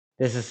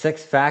This is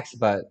 6 facts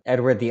about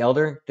Edward the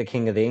Elder, the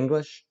King of the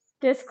English.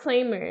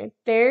 Disclaimer: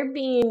 there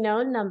being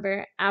no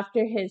number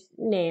after his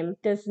name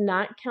does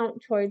not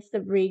count towards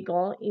the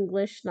regal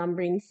English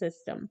numbering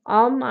system.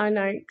 All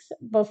monarchs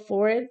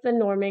before the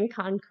Norman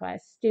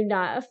Conquest do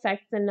not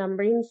affect the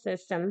numbering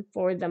system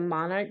for the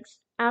monarchs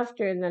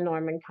after the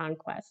Norman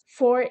Conquest.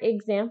 For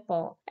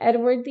example,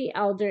 Edward the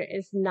Elder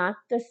is not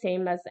the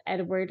same as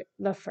Edward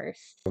the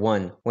First.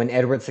 1. When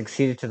Edward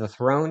succeeded to the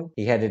throne,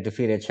 he had to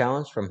defeat a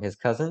challenge from his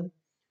cousin.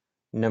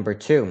 Number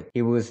 2.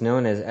 He was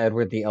known as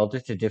Edward the Elder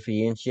to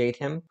differentiate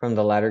him from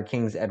the latter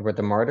kings Edward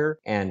the Martyr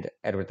and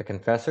Edward the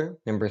Confessor.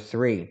 Number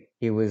 3.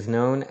 He was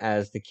known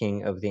as the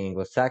King of the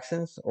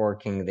Anglo-Saxons, or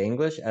King of the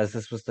English, as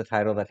this was the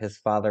title that his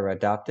father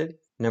adopted.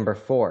 Number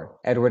 4.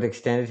 Edward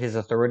extended his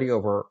authority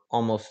over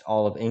almost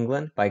all of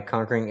England by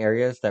conquering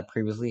areas that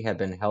previously had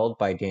been held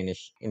by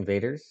Danish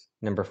invaders.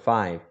 Number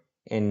 5.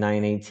 In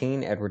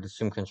 918, Edward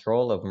assumed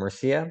control of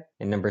Mercia.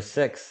 And number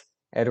 6.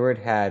 Edward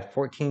had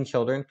 14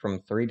 children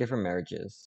from 3 different marriages.